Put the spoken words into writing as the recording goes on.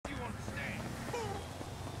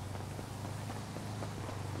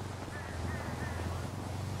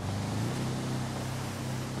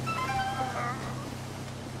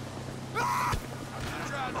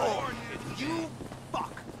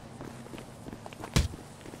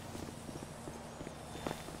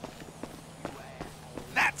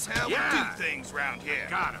That's how we do things round here.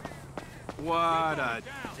 Got him. What a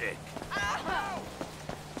dick.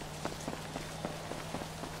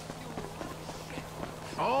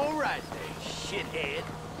 All right then, shithead.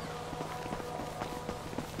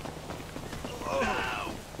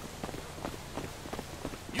 Oh.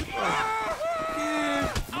 You give me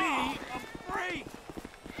a break.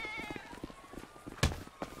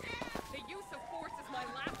 The use of force is my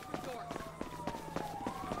last resort.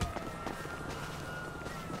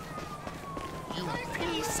 You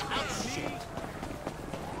piece of shit.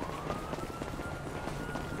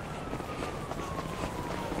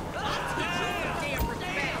 Damn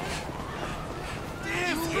respect.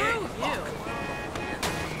 Damn Screw it. you.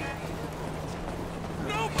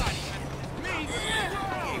 Nobody. Me.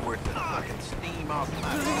 Ain't worth the fucking steam off my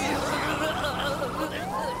piss.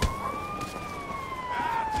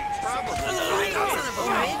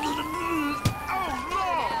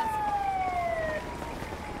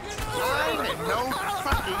 I'm in no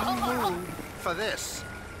fucking mood for this.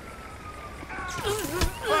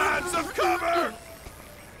 Find some cover!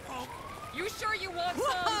 You sure you want some?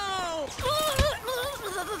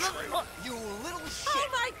 You little shit. Oh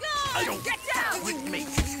my god! Don't Get down! with me.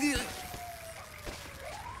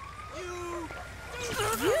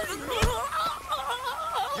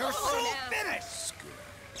 You're so finished.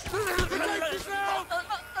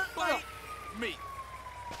 Fight me.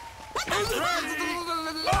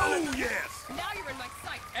 Oh, yes! Now you're in my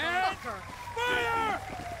sight, And fucker. fire!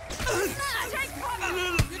 Take cover!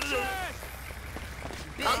 Get your ass!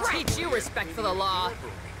 I'll teach you respect for the law.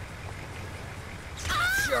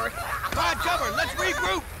 Jerk. Find cover! Let's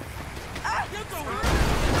regroup! You're going.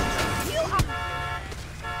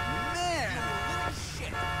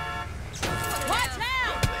 Watch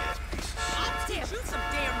out! I'll teach you some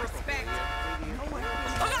damn respect.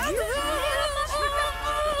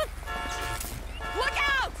 Look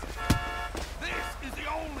out! This is the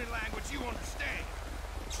only language you understand.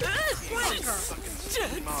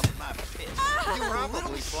 Steam off my piss. You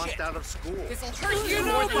probably flunked out of school. This'll hurt you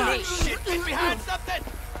more than me. Shit, get behind something!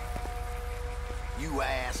 You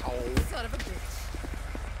asshole. Son of a bitch.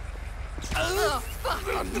 Oh, fuck.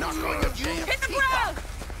 I'm not going to jail. Hit the ground!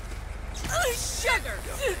 Sugar!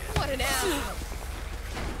 What an asshole.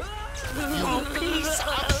 You piece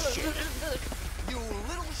of shit. You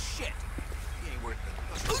little shit. You ain't worth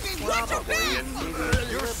the probably an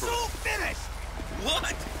idiot. You're so finished!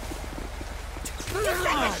 What?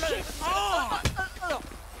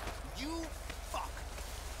 You fuck.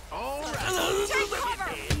 All right. Take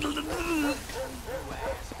cover! You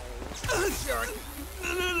asshole. Jerk.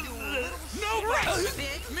 Nobody.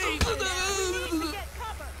 Bitch. Me.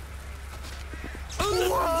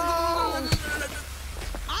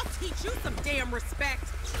 I'll teach you some damn respect.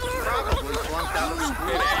 Probably flunked out of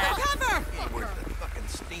school. Cover! Ain't worth the fucking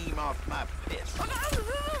steam off my piss.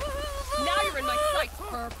 Now you're in my sights,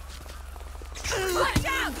 perp. Watch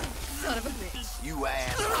out! Son of a bitch. You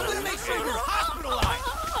asshole. Make sure you're hospitalized!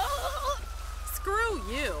 Screw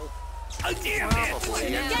you. Damn Probably it!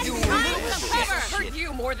 an Get idiot. behind the cover! Hurt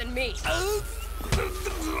you more than me.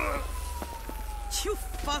 You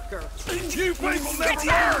fucker. You people never Get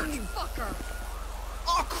down, learn! you fucker.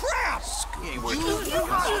 Oh, crap! You ain't worth the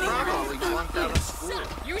probably flunked out of school.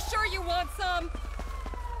 You sure you want some?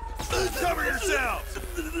 Cover yourselves!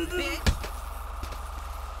 Bitch.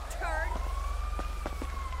 Turn.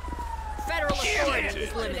 Federal authority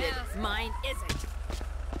is limited. Mine isn't.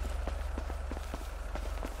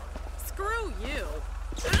 Screw you.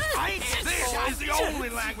 This is the only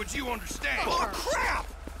language you understand! Oh, crap!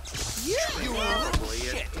 You probably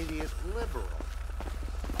an idiot liberal.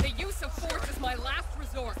 The use of force is my last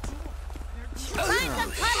resort. Find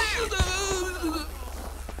some cover!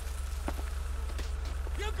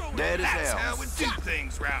 You're going. Dead as That's hell. how we do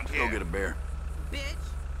things round here. Go get a bear. Bitch.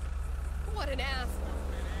 What an asshole.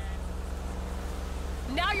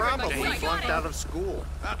 Now you're in my Probably sight. flunked out of school.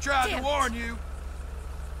 I tried Damn to it. warn you.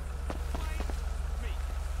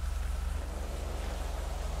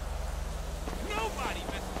 Nobody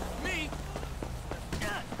messes with me.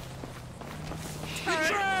 Turn.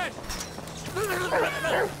 Trash.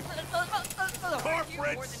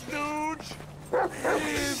 Corporate stooge!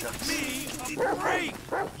 Give me a break.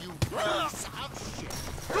 You piece of shit.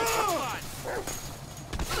 Come on.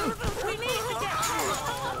 We need to get.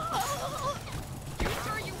 You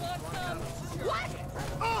sure you want some? What?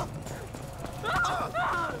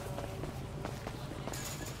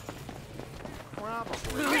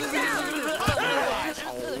 Probably. Get down! You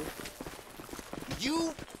asshole.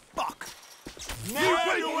 You fuck. You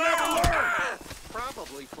people never learn!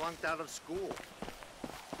 Probably flunked out of school.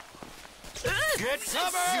 Get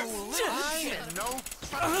cover! You little shit. No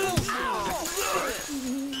What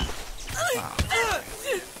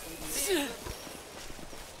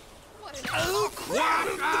an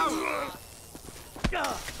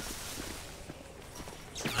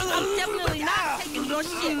I'm definitely not taking your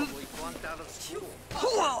shit. We flunked out of school.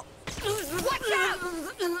 Watch out!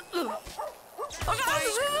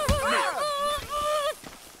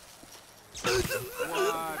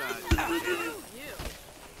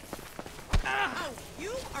 Oh,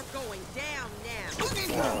 you are going down now.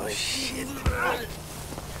 Oh, shit.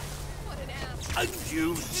 What an ass.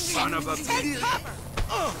 You son of a Take cover.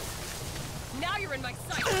 Now you're in my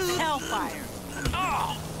sight. Hellfire.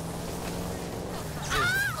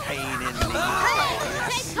 Pain in the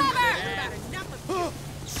Take cover.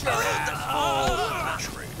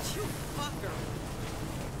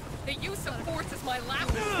 The use of force is my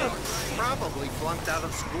last resort. Probably flunked out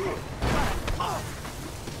of school.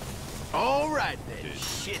 All right then,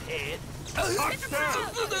 shithead.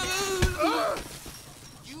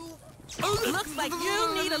 Looks like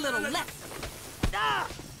you need a little lesson.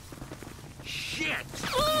 Shit!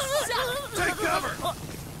 Take cover!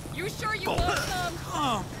 You sure you want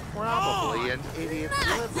some? Probably an idiot.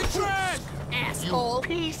 The trash! Asshole.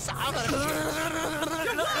 Piece of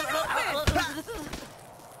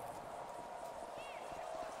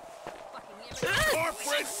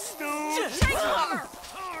Corporate stooge! Take cover!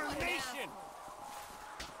 Nation!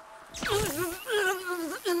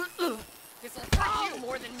 This'll hurt you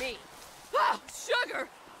more than me. Sugar!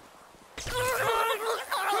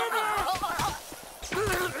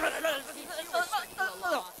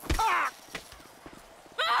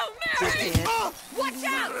 Oh, Mary! Watch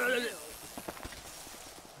out!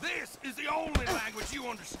 This is the only language you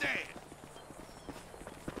understand.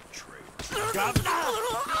 Traitor.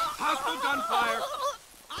 Hostile gunfire!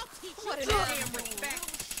 I'll teach you What an damn ass. respect.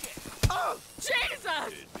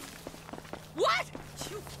 Jesus! What?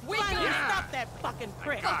 We Finally got stop that fucking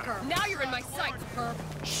prick. Now you're in my sights, perp.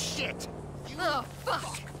 shit. Oh,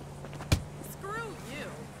 fuck. Screw you.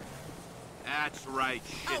 That's right,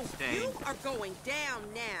 Oh, shit stain. you are going down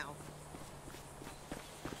now.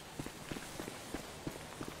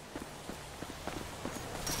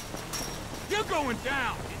 You're going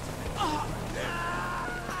down!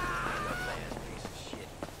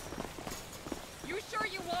 You sure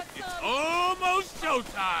you want some? Almost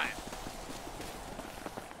showtime!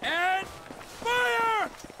 And fire!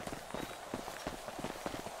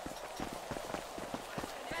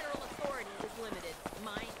 Federal authority is limited.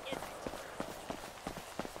 Mine isn't.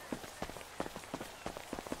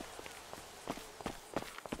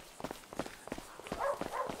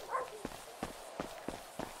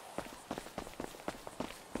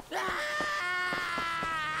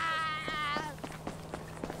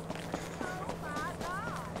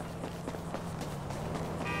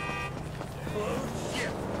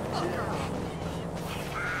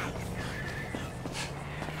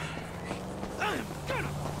 I'm gonna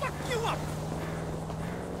fuck you up!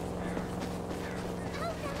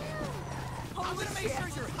 I'm gonna make sure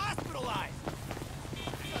you're hospitalized!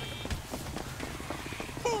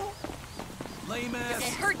 Lame It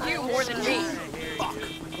ass. hurt you more than me. Fuck!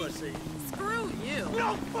 Pussy. Screw you.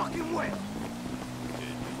 No fucking way!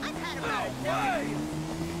 I've had No about way!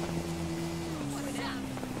 What an ass.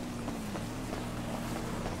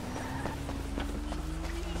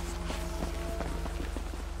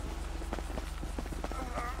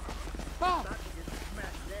 Oh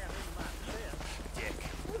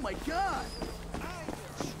my god!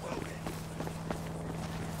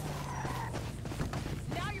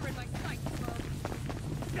 Now you're in my sights, perp.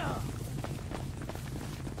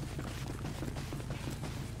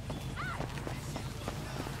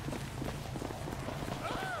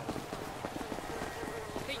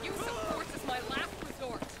 The use of force is my last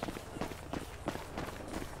resort.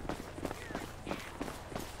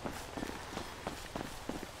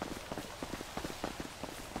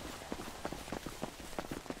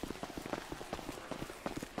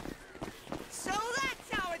 So that's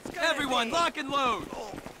how it's gonna Everyone, be. lock and load!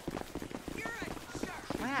 You're a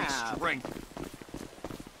shark. Wow. Strength.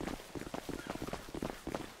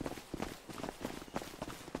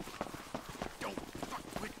 Don't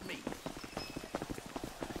fuck with me.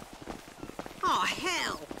 Oh,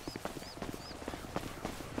 hell.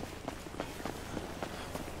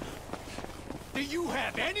 Do you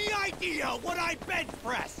have any idea what I bench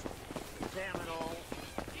press? Damn it all.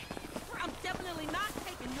 I'm definitely not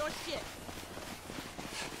taking your shit.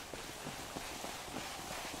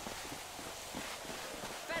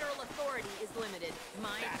 Federal authority is limited.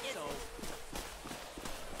 Mine isn't.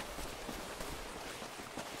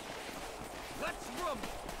 Let's rumble!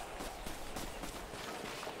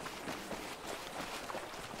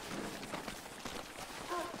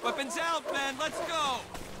 Weapons out, men! Let's go!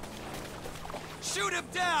 Shoot him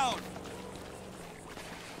down!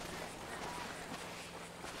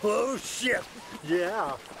 Oh, shit.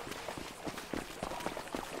 Yeah.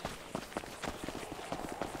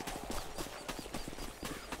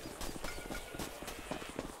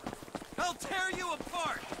 I'll tear you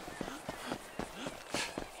apart!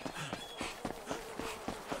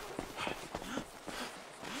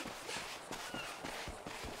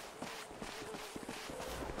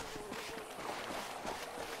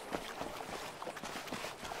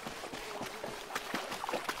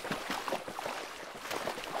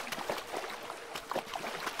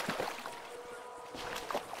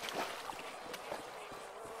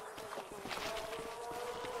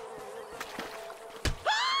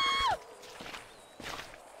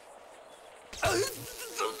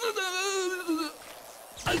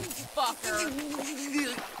 Fucker.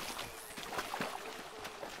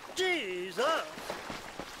 Jesus.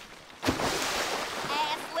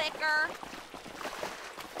 Ass licker.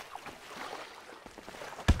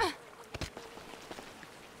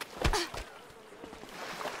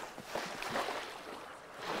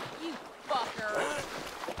 You fucker.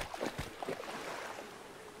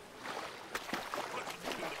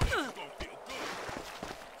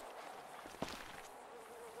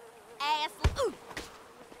 Ass.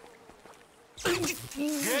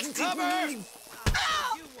 Get cover! You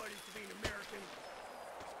wanted to be an American.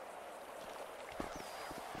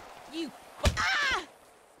 You. Ah!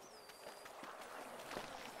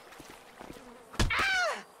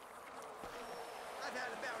 Ah! I've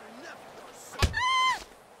had about enough of your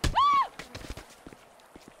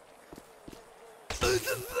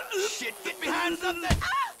soul. Shit, get behind something!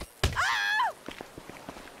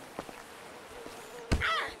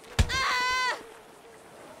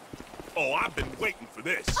 Oh, I've been waiting for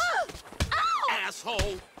this.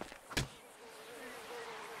 Asshole!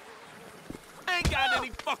 Ain't got any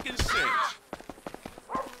fucking sense!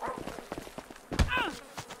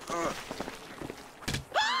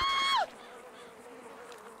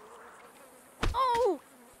 Oh!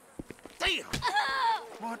 Damn!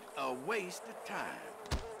 What a waste of time.